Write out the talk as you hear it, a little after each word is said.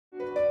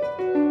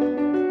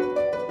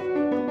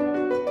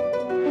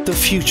The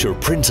future of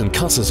print and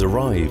cut has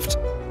arrived.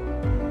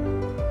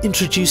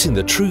 Introducing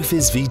the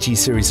TrueViz VG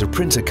series of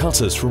printer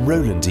cutters from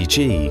Roland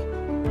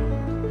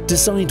DG.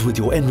 Designed with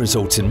your end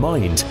results in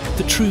mind,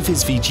 the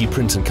TrueViz VG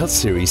print and cut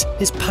series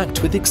is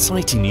packed with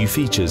exciting new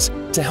features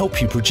to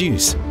help you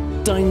produce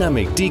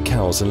dynamic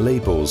decals and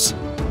labels,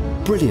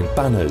 brilliant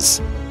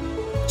banners,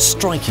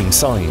 striking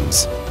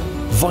signs,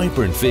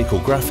 vibrant vehicle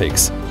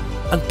graphics,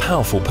 and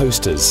powerful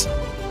posters.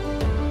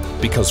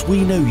 Because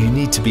we know you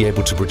need to be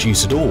able to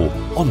produce it all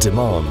on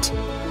demand.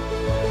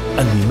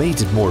 And we made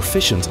it more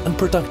efficient and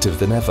productive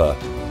than ever.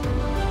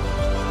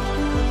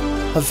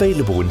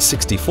 Available in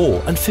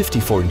 64 and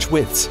 54-inch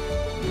widths,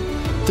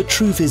 the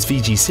TrueViz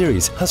VG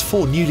series has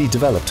 4 newly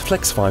developed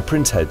FlexFire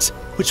printheads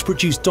which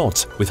produce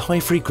dots with high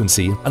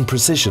frequency and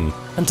precision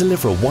and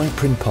deliver a wide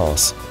print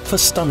pass for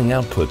stunning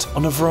output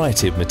on a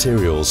variety of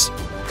materials.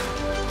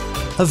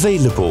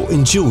 Available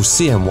in dual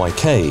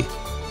CMYK,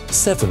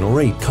 7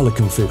 or 8 colour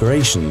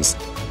configurations,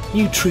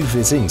 new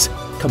TrueViz inks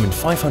come in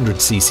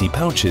 500cc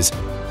pouches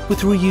with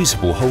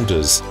reusable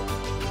holders.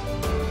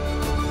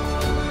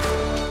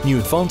 New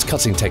advanced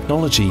cutting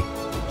technology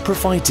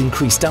provides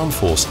increased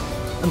downforce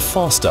and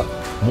faster,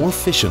 more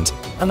efficient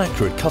and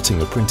accurate cutting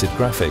of printed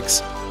graphics.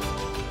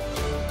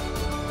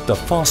 The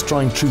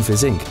fast-drying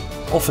TrueViz ink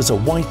offers a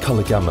wide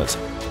colour gamut,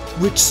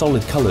 rich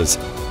solid colours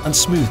and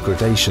smooth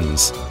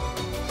gradations.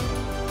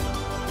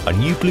 A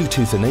new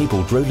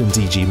Bluetooth-enabled Roland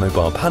DG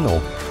mobile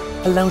panel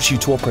allows you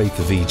to operate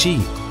the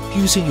VG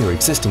using your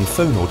existing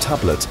phone or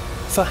tablet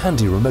for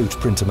handy remote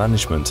printer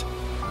management.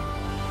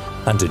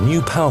 And a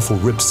new powerful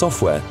RIP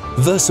software,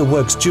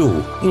 VersaWorks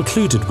Dual,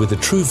 included with the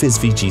TrueViz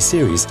VG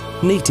series,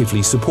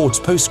 natively supports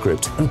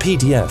PostScript and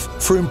PDF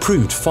for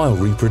improved file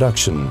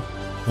reproduction,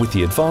 with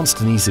the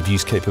advanced and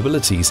ease-of-use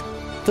capabilities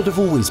that have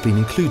always been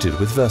included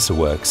with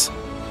VersaWorks.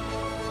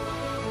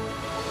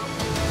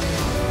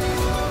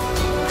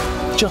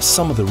 Just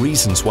some of the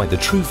reasons why the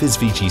TrueViz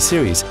VG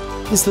series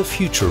is the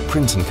future of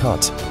print and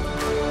cut.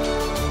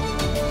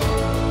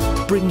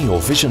 Bring your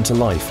vision to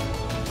life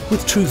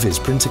with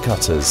TrueViz printer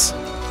cutters.